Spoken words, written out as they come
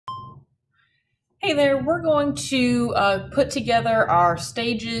Hey there, we're going to put together our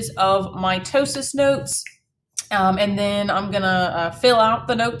stages of mitosis notes, and then I'm going to fill out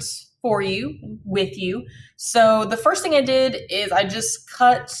the notes for you, with you. So the first thing I did is I just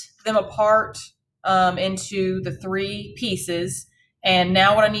cut them apart into the three pieces, and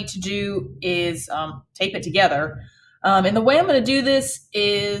now what I need to do is tape it together. And the way I'm going to do this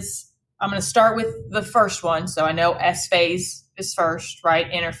is I'm going to start with the first one, so I know S phase is first, right?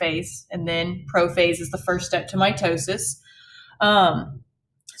 Interphase, and then prophase is the first step to mitosis.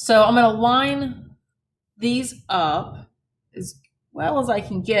 So I'm going to line these up as well as I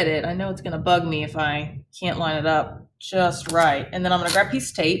can get it. I know it's going to bug me if I can't line it up just right. And then I'm going to grab a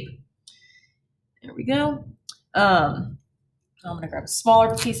piece of tape. There we go. I'm going to grab a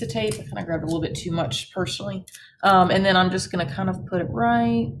smaller piece of tape. I kind of grabbed a little bit too much personally. And then I'm just going to kind of put it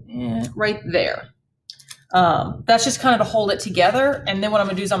right there. That's just kind of to hold it together. And then what I'm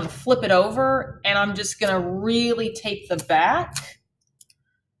going to do is I'm going to flip it over and I'm just going to really tape the back.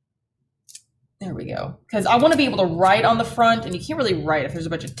 There we go. Because I want to be able to write on the front, and you can't really write if there's a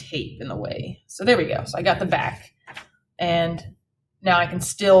bunch of tape in the way. So there we go. So I got the back. And now I can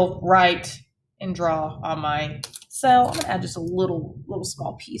still write and draw on my cell. I'm going to add just a little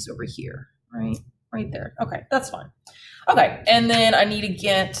small piece over here, right there. Okay, that's fine. Okay, and then I need to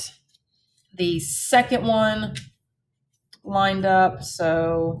get the second one lined up.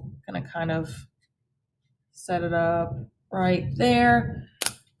 So I'm going to kind of set it up right there.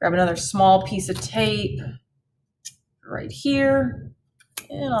 Grab another small piece of tape right here.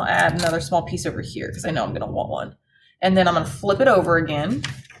 And I'll add another small piece over here because I know I'm going to want one. And then I'm going to flip it over again.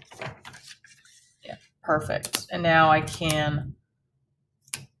 Yeah, perfect. And now I can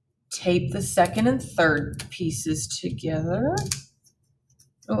tape the second and third pieces together.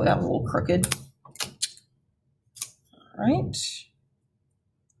 Oh, that was a little crooked. All right.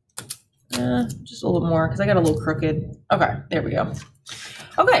 Just a little more because I got a little crooked. Okay, there we go.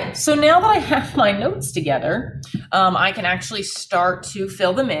 Okay, so now that I have my notes together, I can actually start to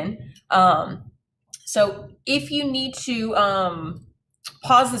fill them in. So if you need to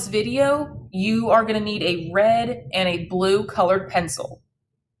pause this video, you are going to need a red and a blue colored pencil.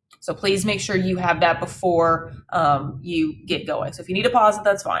 So please make sure you have that before you get going. So if you need to pause it,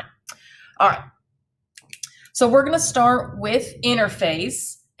 that's fine. All right. So we're going to start with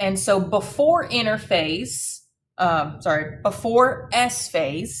interphase. And so before interphase, before S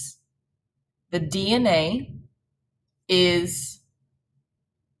phase, the DNA is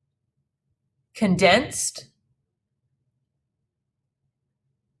condensed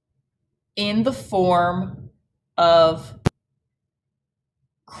in the form of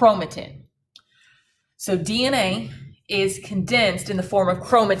chromatin. So DNA is condensed in the form of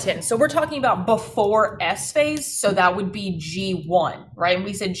chromatin. So we're talking about before S phase, so that would be G1, right? And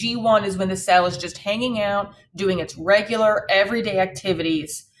we said G1 is when the cell is just hanging out, doing its regular everyday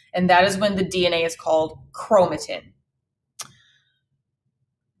activities, and that is when the DNA is called chromatin.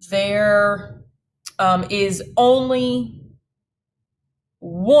 There is only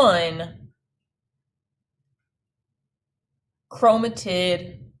one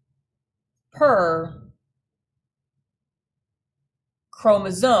chromatid per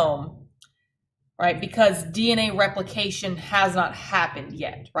chromosome, right? Because DNA replication has not happened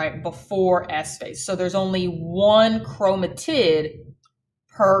yet, right? Before S phase. So there's only one chromatid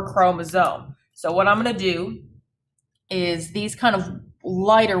per chromosome. So what I'm going to do is these kind of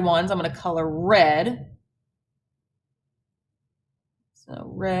lighter ones, I'm going to color red. So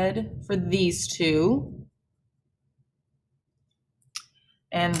red for these two.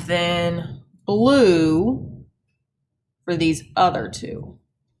 And then blue for these other two.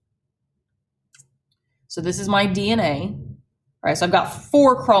 So this is my DNA. All right, so I've got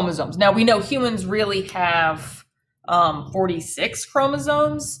 4 chromosomes. Now we know humans really have 46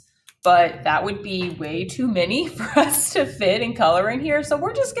 chromosomes, but that would be way too many for us to fit and color in here. So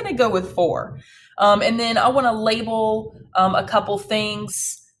we're just gonna go with 4. And then I wanna label a couple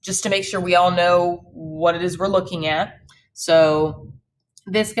things just to make sure we all know what it is we're looking at. So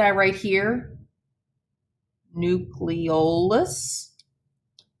this guy right here, nucleolus,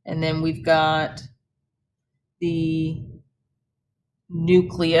 and then we've got the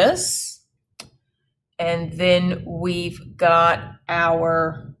nucleus, and then we've got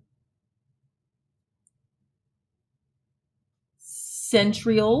our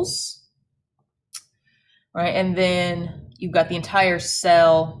centrioles, right? And then you've got the entire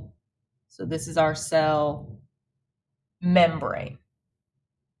cell. So this is our cell membrane.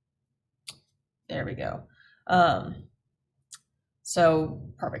 There we go. So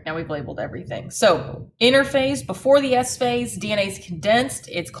perfect, now we've labeled everything. So interphase, before the S phase, DNA is condensed.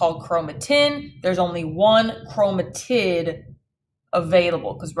 It's called chromatin. There's only one chromatid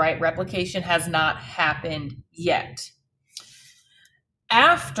available because, right, replication has not happened yet.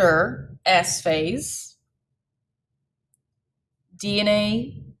 After S phase,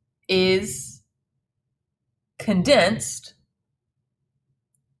 DNA is condensed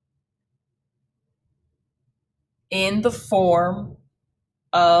in the form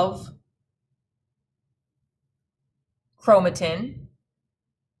of chromatin.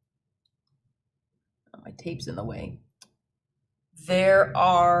 Oh, my tape's in the way. There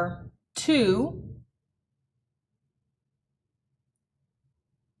are 2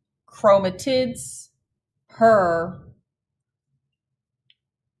 chromatids per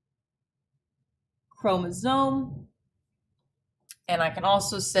chromosome. And I can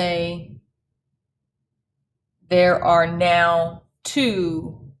also say there are now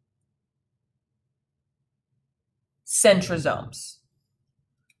 2 centrosomes.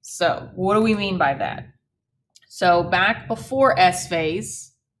 So what do we mean by that? So back before S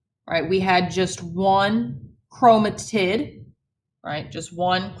phase, right, we had just one chromatid, right, just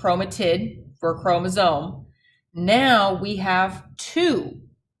one chromatid for a chromosome. Now we have 2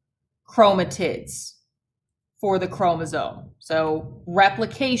 chromatids for the chromosome. So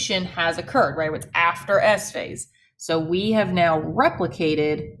replication has occurred, right? It's after S phase. So we have now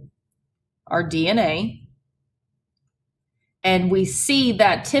replicated our DNA, and we see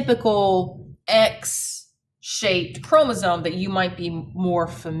that typical X-shaped chromosome that you might be more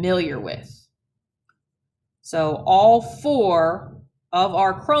familiar with. So all 4 of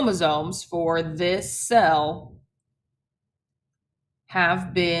our chromosomes for this cell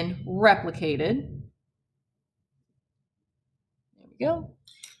have been replicated. There we go.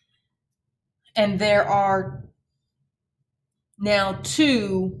 And there are now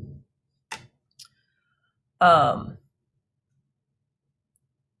 2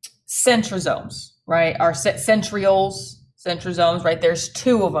 centrosomes, right? Our centrioles, right? There's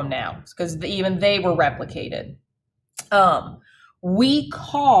 2 of them now because even they were replicated. We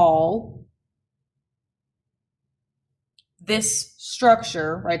call this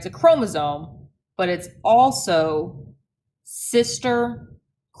structure, right? It's a chromosome, but it's also sister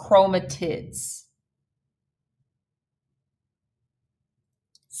chromatids.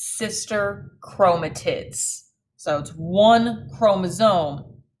 Sister chromatids. So it's one chromosome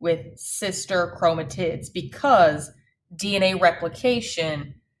with sister chromatids because DNA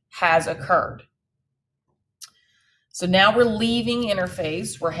replication has occurred. So now we're leaving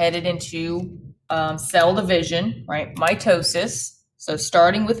interphase. We're headed into cell division, right? Mitosis. So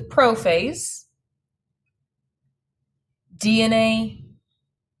starting with prophase, DNA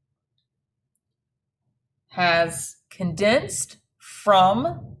has condensed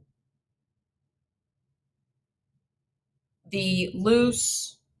from the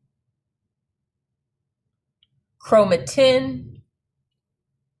loose chromatin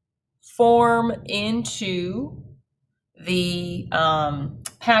form into the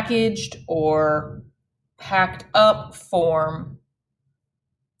packaged or packed up form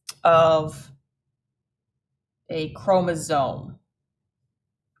of a chromosome.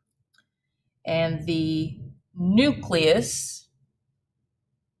 And the nucleus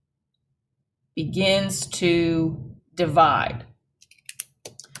begins to divide.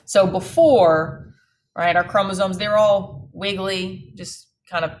 So before, right, our chromosomes, they're all wiggly, just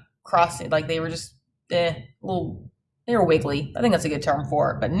kind of crossing, like they were just little, they were wiggly. I think that's a good term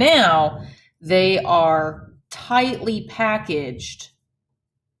for it. But now they are tightly packaged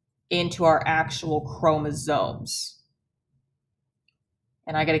into our actual chromosomes.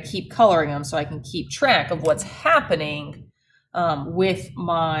 And I got to keep coloring them so I can keep track of what's happening with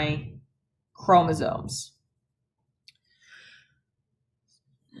my chromosomes.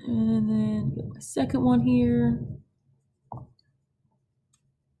 And then get the second one here.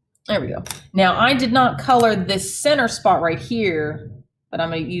 There we go. Now I did not color this center spot right here, but I'm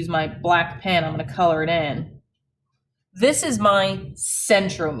going to use my black pen. I'm going to color it in. This is my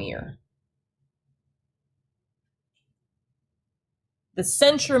centromere. The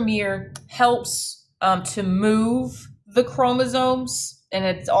centromere helps to move the chromosomes, and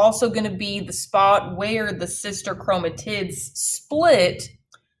it's also going to be the spot where the sister chromatids split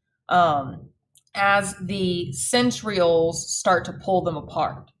as the centrioles start to pull them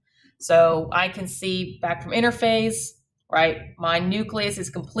apart. So I can see back from interphase, right, my nucleus is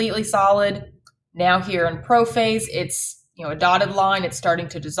completely solid. Now here in prophase, it's, you know, a dotted line, it's starting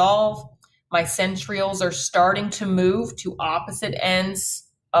to dissolve. My centrioles are starting to move to opposite ends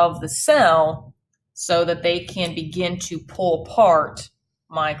of the cell. so that they can begin to pull apart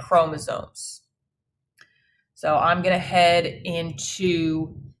my chromosomes. So I'm going to head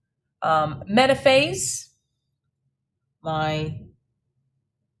into metaphase. My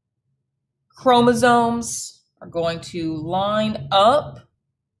chromosomes are going to line up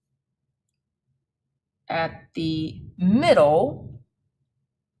at the middle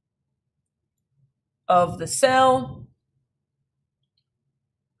of the cell,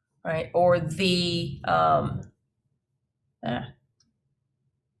 right? Or the,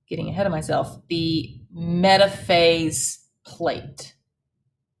 getting ahead of myself, the metaphase plate,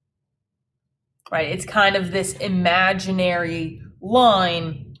 right? It's kind of this imaginary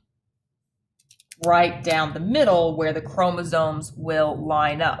line right down the middle where the chromosomes will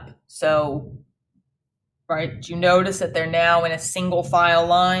line up. So, right, you notice that they're now in a single file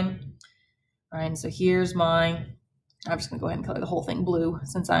line. All right, and so here's my, I'm just gonna go ahead and color the whole thing blue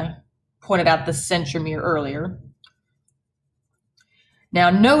since I pointed out the centromere earlier. Now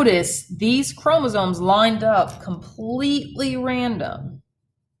notice these chromosomes lined up completely random,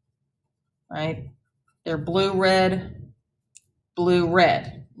 right? They're blue, red, blue,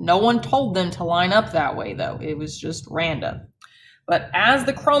 red. No one told them to line up that way though. It was just random. But as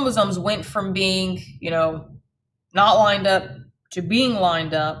the chromosomes went from being, not lined up to being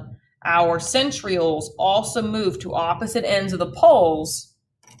lined up, our centrioles also moved to opposite ends of the poles.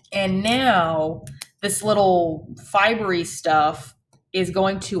 And now this little fibery stuff is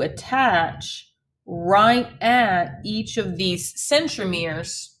going to attach right at each of these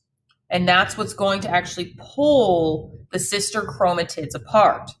centromeres. And that's what's going to actually pull the sister chromatids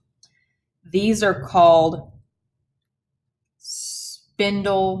apart. These are called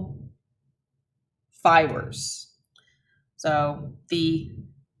spindle fibers. So the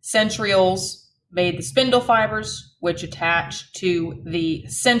centrioles made the spindle fibers, which attach to the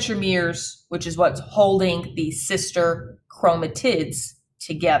centromeres, which is what's holding the sister chromatids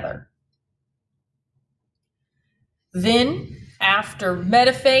together. Then, after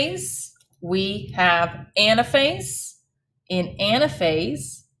metaphase, we have anaphase. In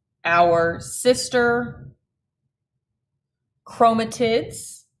anaphase, our sister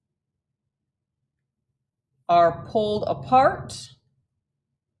chromatids are pulled apart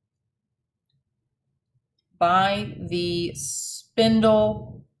by the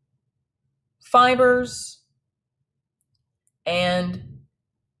spindle fibers and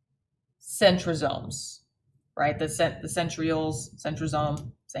centrosomes, right? The centrioles,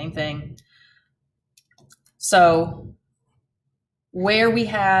 centrosome, same thing. So where we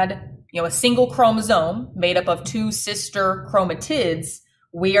had, a single chromosome made up of two sister chromatids,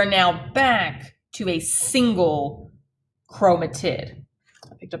 we are now back to a single chromatid.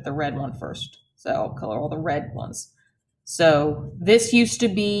 I picked up the red one first, so I'll color all the red ones. So this used to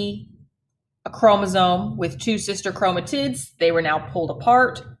be a chromosome with two sister chromatids. They were now pulled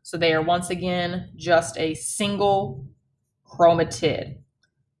apart, so they are once again just a single chromatid.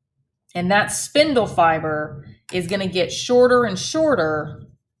 And that spindle fiber is going to get shorter and shorter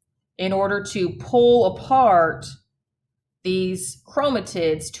in order to pull apart these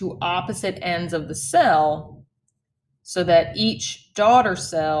chromatids to opposite ends of the cell so that each daughter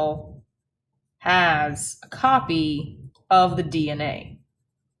cell has a copy of the DNA.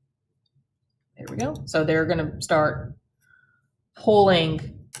 There we go. So they're going to start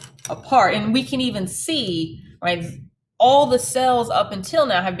pulling apart. And we can even see, right, all the cells up until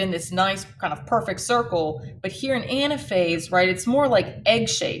now have been this nice kind of perfect circle. But here in anaphase, right, it's more like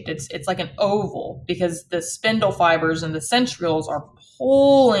egg-shaped. It's like an oval because the spindle fibers and the centrioles are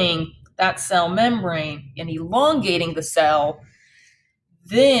pulling that cell membrane and elongating the cell.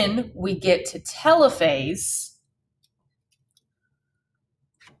 Then we get to telophase,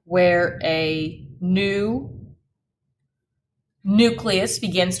 where a new nucleus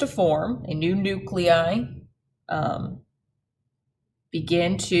begins to form, a new nuclei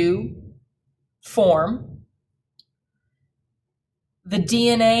begin to form. The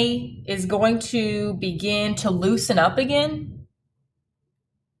DNA is going to begin to loosen up again,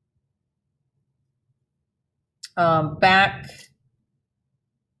 back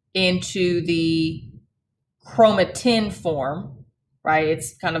into the chromatin form. Right,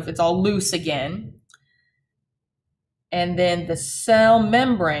 it's all loose again. And then the cell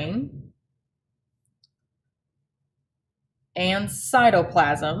membrane and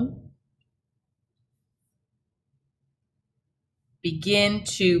cytoplasm begin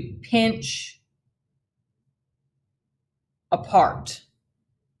to pinch apart,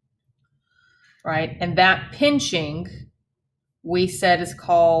 right? And that pinching, we said, is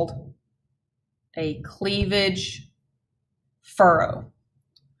called a cleavage furrow,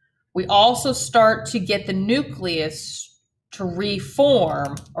 we also start to get the nucleus to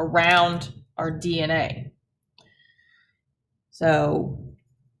reform around our DNA. So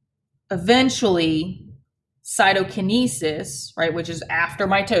eventually, cytokinesis, right, which is after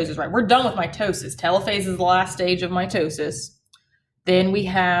mitosis, right? We're done with mitosis. Telophase is the last stage of mitosis. Then we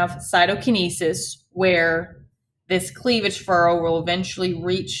have cytokinesis, where this cleavage furrow will eventually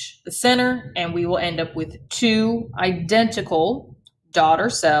reach the center, and we will end up with two identical daughter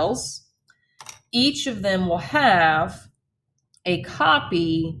cells. Each of them will have a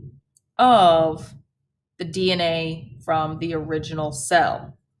copy of the DNA from the original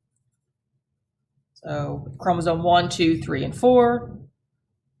cell. So chromosome 1, 2, 3, and 4,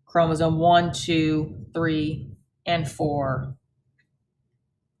 chromosome 1, 2, 3, and 4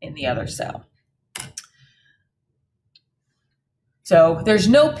 in the other cell. So there's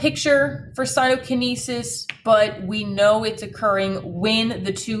no picture for cytokinesis, but we know it's occurring when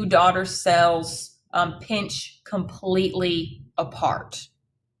the two daughter cells pinch completely apart.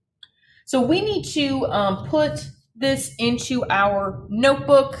 So we need to put this into our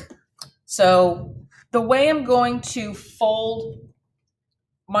notebook. So the way I'm going to fold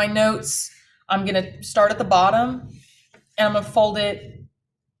my notes, I'm going to start at the bottom, and I'm going to fold it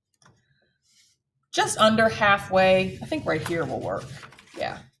just under halfway. I think right here will work.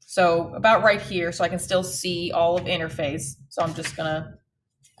 Yeah. So about right here, so I can still see all of interphase. So I'm just going to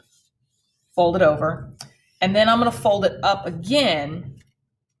fold it over. And then I'm going to fold it up again,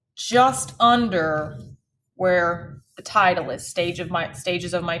 just under where the title is, Stages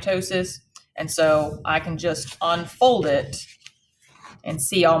of Mitosis. And so I can just unfold it and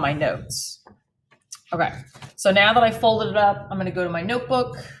see all my notes. Okay, so now that I folded it up, I'm going to go to my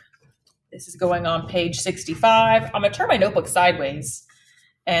notebook. This is going on page 65. I'm going to turn my notebook sideways,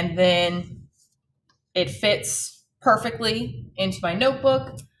 and then it fits perfectly into my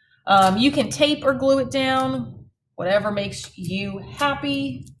notebook. You can tape or glue it down, whatever makes you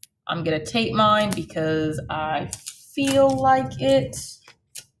happy. I'm going to tape mine because I feel like it.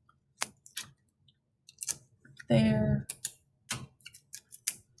 There.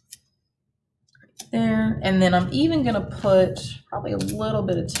 There. And then I'm even going to put probably a little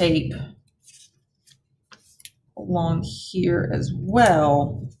bit of tape along here as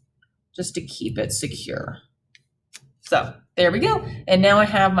well, just to keep it secure. So there we go. And now I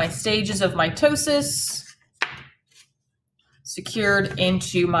have my stages of mitosis secured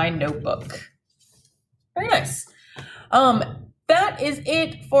into my notebook. Very nice. That is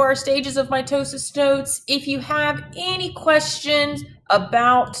it for our stages of mitosis notes. If you have any questions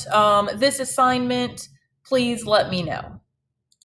about this assignment, please let me know.